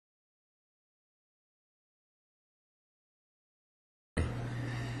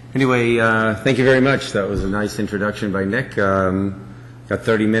Anyway, thank you very much. That was a nice introduction by Nick. Got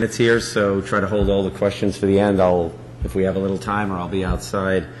 30 minutes here, so try to hold all the questions for the end. If we have a little time, or I'll be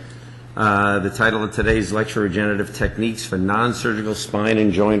outside. The title of today's lecture, Regenerative Techniques for Non-Surgical Spine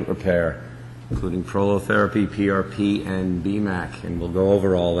and Joint Repair, including Prolotherapy, PRP, and BMAC, and we'll go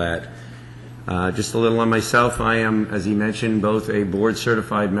over all that. Just a little on myself. I am, as he mentioned, both a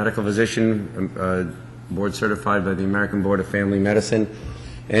board-certified medical physician, board-certified by the American Board of Family Medicine,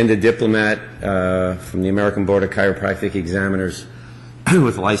 and a diplomat from the American Board of Chiropractic Examiners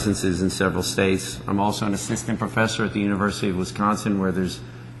with licenses in several states. I'm also an assistant professor at the University of Wisconsin, where there's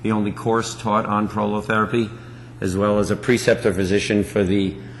the only course taught on prolotherapy, as well as a preceptor physician for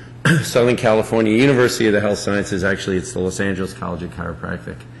the Southern California University of the Health Sciences. Actually, it's the Los Angeles College of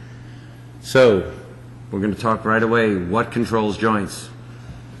Chiropractic. So, we're going to talk right away. What controls joints?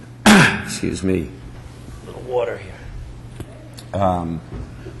 Excuse me. A little water here.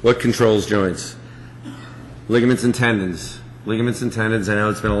 What controls joints? Ligaments and tendons. Ligaments and tendons, I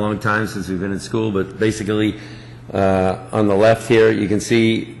know it's been a long time since we've been in school, but basically on the left here you can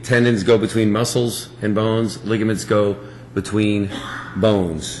see tendons go between muscles and bones, ligaments go between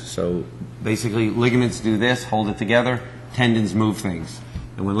bones. So basically ligaments do this, hold it together, tendons move things.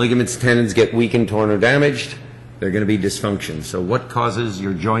 And when ligaments and tendons get weakened, torn, or damaged, they're going to be dysfunction. So what causes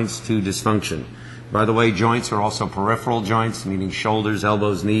your joints to dysfunction? By the way, joints are also peripheral joints, meaning shoulders,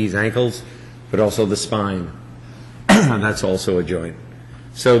 elbows, knees, ankles, but also the spine. That's also a joint.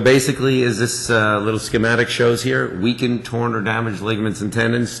 So basically, as this little schematic shows here, weakened, torn, or damaged ligaments and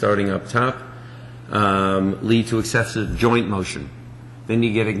tendons, starting up top, lead to excessive joint motion. Then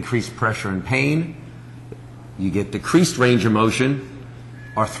you get increased pressure and pain. You get decreased range of motion,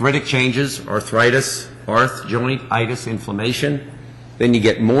 arthritic changes, arthritis, joint-itis, inflammation. Then you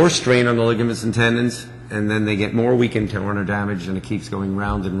get more strain on the ligaments and tendons, and then they get more weakened, torn, or damaged, and it keeps going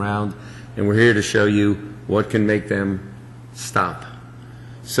round and round. And we're here to show you what can make them stop.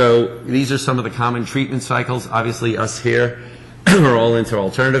 So these are some of the common treatment cycles. Obviously, us here are all into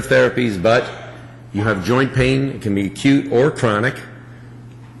alternative therapies, but you have joint pain. It can be acute or chronic.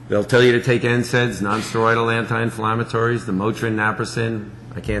 They'll tell you to take NSAIDs, nonsteroidal anti-inflammatories, the Motrin, Naprosyn.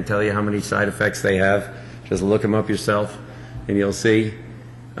 I can't tell you how many side effects they have. Just look them up yourself, and you'll see.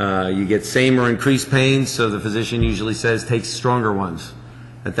 You get same or increased pain, so the physician usually says take stronger ones.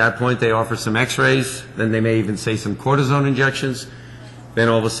 At that point, they offer some x-rays. Then they may even say some cortisone injections. Then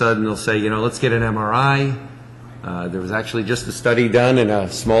all of a sudden, they'll say, let's get an MRI. There was actually just a study done in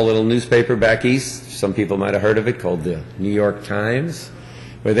a small little newspaper back east. Some people might have heard of it, called the New York Times,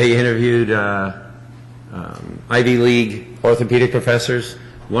 where they interviewed Ivy League orthopedic professors.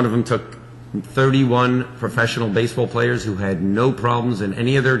 One of them took 31 professional baseball players who had no problems in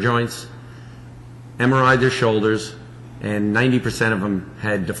any of their joints, MRI'd their shoulders, and 90% of them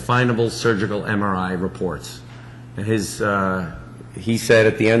had definable surgical MRI reports. And he said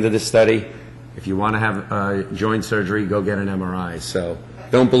at the end of the study, if you want to have joint surgery, go get an MRI. So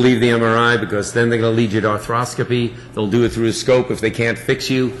don't believe the MRI, because then they're going to lead you to arthroscopy. They'll do it through a scope. If they can't fix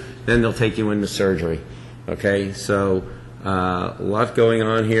you, then they'll take you into surgery. Okay, so a lot going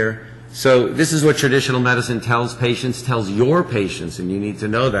on here. So this is what traditional medicine tells patients, tells your patients, and you need to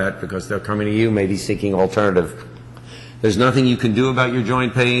know that because they're coming to you maybe seeking alternative. There's nothing you can do about your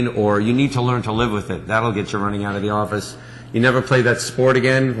joint pain, or you need to learn to live with it. That'll get you running out of the office. You never play that sport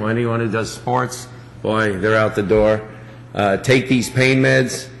again. Well, anyone who does sports, boy, they're out the door. Take these pain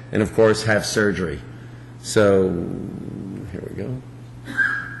meds, and of course have surgery. So here we go.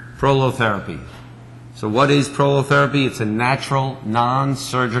 Prolotherapy. So what is prolotherapy? It's a natural,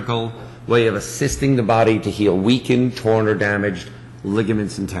 non-surgical way of assisting the body to heal weakened, torn, or damaged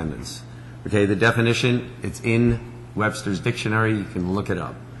ligaments and tendons. Okay, the definition, it's in Webster's Dictionary. You can look it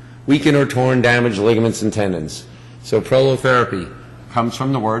up. Weakened or torn, damaged ligaments and tendons. So prolotherapy comes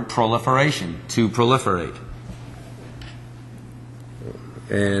from the word proliferation, to proliferate.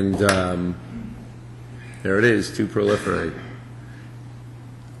 And there it is, to proliferate.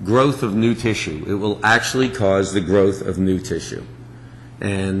 Growth of new tissue. It will actually cause the growth of new tissue.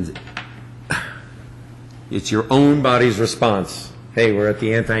 And it's your own body's response. Hey, we're at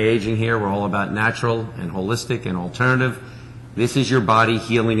the anti-aging here. We're all about natural and holistic and alternative. This is your body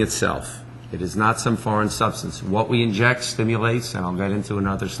healing itself. It is not some foreign substance. What we inject stimulates, and I'll get into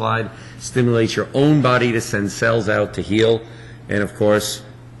another slide, stimulates your own body to send cells out to heal. And of course,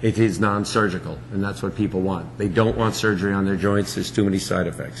 it is non-surgical, and that's what people want. They don't want surgery on their joints. There's too many side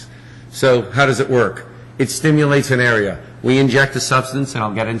effects. So how does it work? It stimulates an area. We inject a substance, and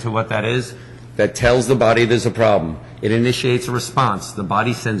I'll get into what that is, that tells the body there's a problem. It initiates a response. The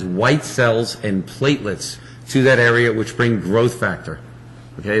body sends white cells and platelets to that area, which bring growth factor.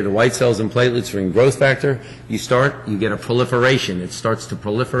 Okay, the white cells and platelets are in growth factor. You get a proliferation. It starts to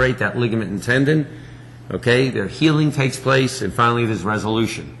proliferate, that ligament and tendon. Okay, their healing takes place, and finally there's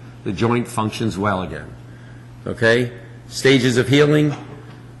resolution. The joint functions well again. Okay, stages of healing.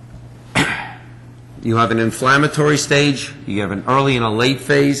 You have an inflammatory stage. You have an early and a late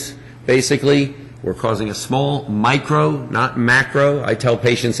phase. Basically, we're causing a small micro, not macro. I tell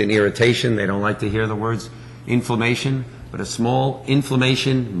patients in irritation, they don't like to hear the words inflammation, but a small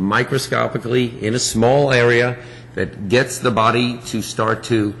inflammation microscopically in a small area that gets the body to start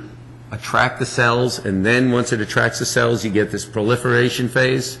to attract the cells, and then once it attracts the cells, you get this proliferation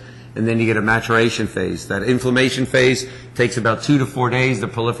phase, and then you get a maturation phase. That inflammation phase takes about 2 to 4 days. The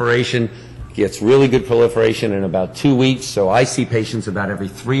proliferation gets really good proliferation in about 2 weeks, so I see patients about every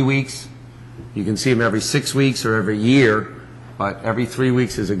 3 weeks. You can see them every 6 weeks or every year, but every 3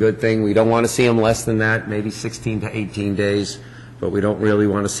 weeks is a good thing. We don't want to see them less than that, maybe 16 to 18 days, but we don't really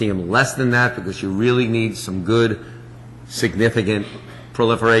want to see them less than that because you really need some good, significant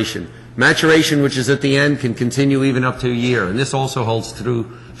proliferation. Maturation, which is at the end, can continue even up to a year, and this also holds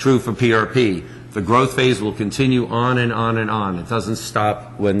true for PRP. The growth phase will continue on and on and on. It doesn't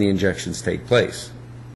stop when the injections take place.